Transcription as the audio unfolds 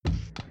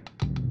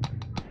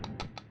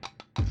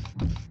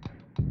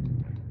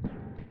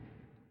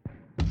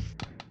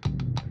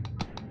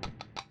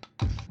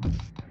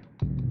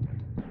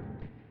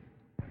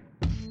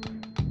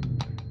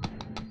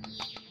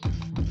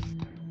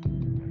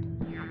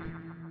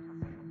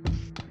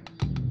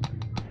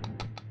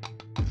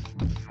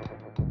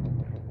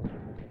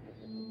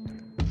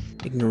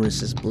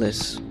Ignorance is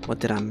bliss. What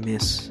did I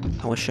miss?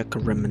 I wish I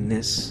could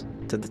reminisce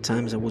to the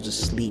times I was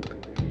asleep,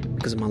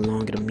 because my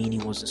longer the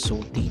meaning wasn't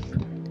so deep.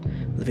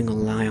 Living a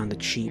lie on the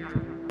cheap,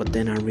 but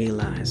then I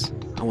realized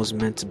I was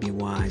meant to be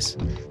wise,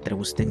 that it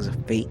was things of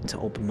fate to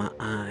open my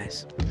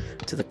eyes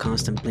to the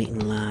constant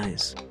blatant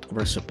lies of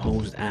our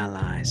supposed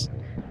allies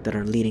that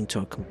are leading to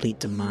a complete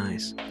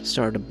demise.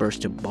 Started to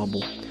burst your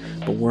bubble,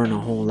 but we're in a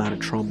whole lot of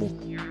trouble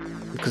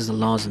because the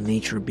laws of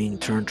nature are being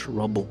turned to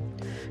rubble.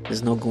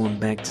 There's no going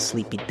back to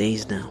sleepy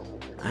days now.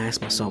 I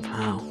ask myself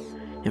how,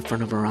 in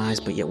front of our eyes,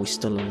 but yet we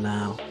still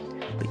allow.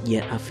 But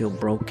yet I feel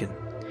broken.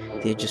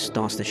 They're just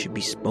thoughts that should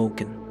be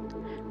spoken,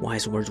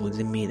 wise words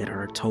within me that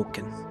are a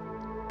token.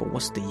 But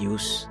what's the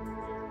use?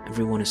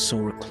 Everyone is so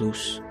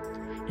recluse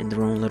in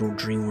their own little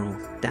dream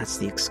world. That's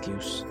the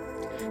excuse.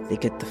 They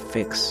get the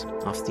fix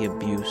off the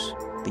abuse.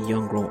 The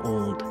young grow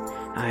old.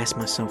 I ask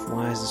myself,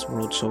 why is this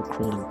world so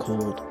cruel and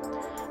cold?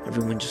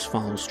 Everyone just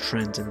follows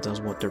trends and does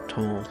what they're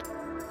told.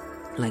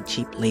 Like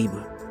cheap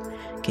labor,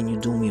 can you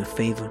do me a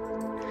favor?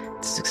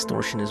 This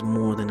extortion is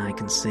more than I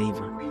can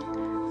savor.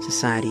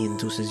 Society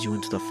induces you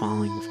into the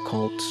following of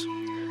cults,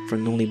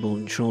 from newly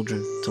born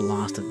children to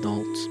lost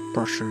adults,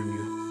 pressuring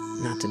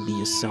you not to be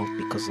yourself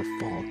because of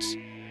faults.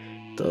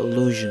 The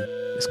illusion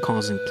is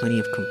causing plenty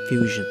of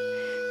confusion,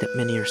 that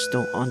many are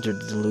still under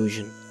the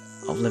delusion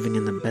of living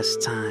in the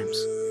best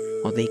times,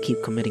 while they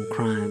keep committing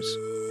crimes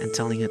and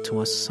telling it to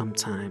us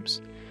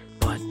sometimes.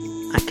 But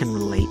I can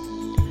relate.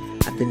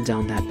 I've been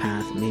down that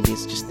path. Maybe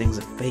it's just things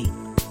of fate.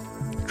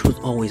 Truth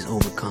always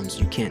overcomes,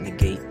 you can't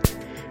negate.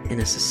 In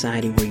a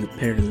society where you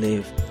care to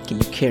live, can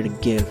you care to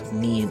give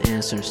me an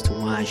answers to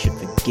why I should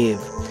forgive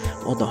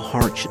all the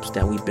hardships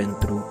that we've been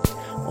through,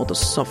 all the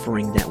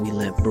suffering that we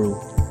let brew,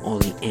 all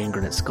the anger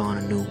that's gone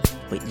anew?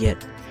 But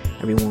yet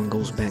everyone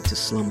goes back to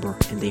slumber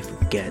and they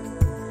forget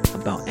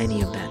about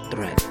any of that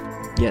threat.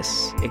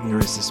 Yes,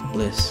 ignorance is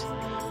bliss.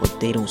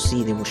 What they don't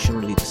see they will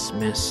surely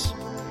dismiss,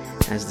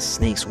 as the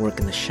snakes work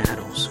in the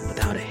shadows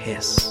without a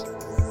hiss.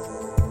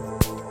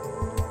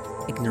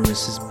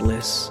 Ignorance is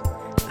bliss.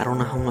 I don't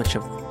know how much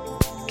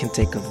I can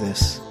take of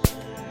this.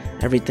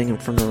 Everything in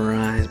front of our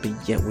eyes, but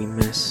yet we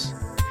miss.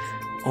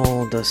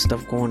 All the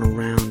stuff going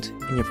around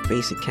in your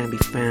face, it can be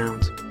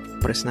found,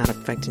 but it's not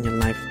affecting your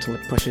life until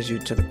it pushes you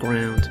to the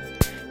ground.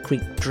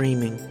 Keep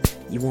dreaming,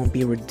 you won't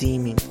be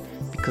redeeming,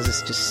 because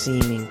it's just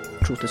seeming.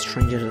 Truth is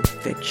stranger than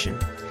fiction,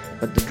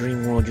 but the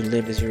dream world you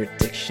live is your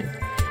addiction.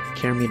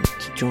 Care me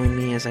to join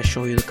me as I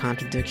show you the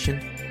contradiction?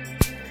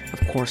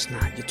 Of course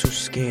not, you're too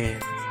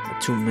scared or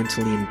too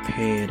mentally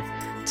impaired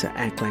to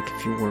act like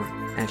if you were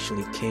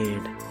actually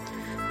cared.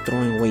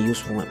 Throwing away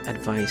useful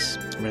advice,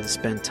 rather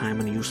spend time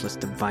on a useless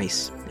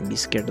device and be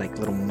scared like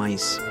little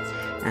mice.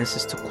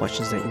 Answers to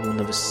questions that you will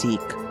never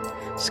seek,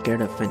 scared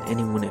to offend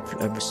anyone if you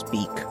ever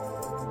speak.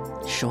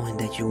 Showing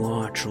that you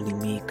are truly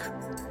meek,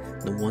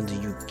 no wonder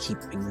you keep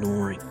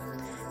ignoring.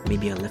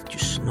 Maybe I left you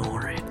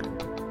snoring.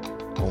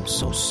 Oh,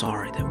 so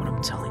sorry that what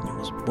I'm telling you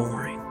was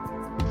boring.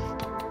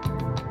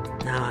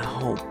 Now I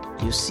hope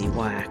you see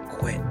why I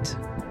quit.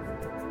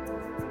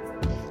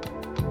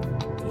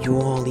 You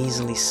all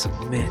easily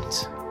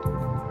submit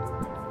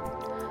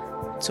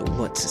to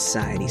what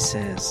society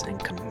says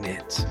and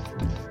commit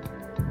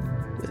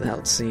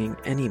without seeing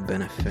any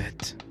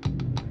benefit.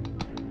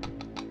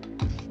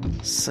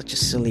 Such a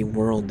silly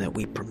world that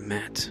we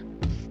permit.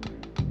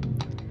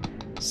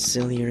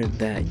 Sillier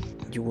that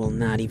you will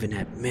not even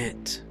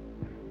admit.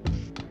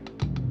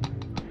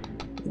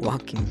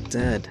 Walking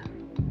dead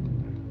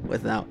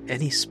without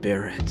any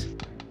spirit.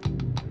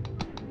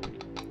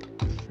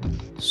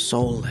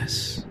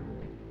 Soulless.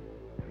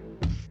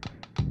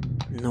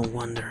 No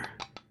wonder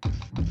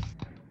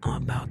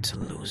I'm about to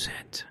lose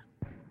it.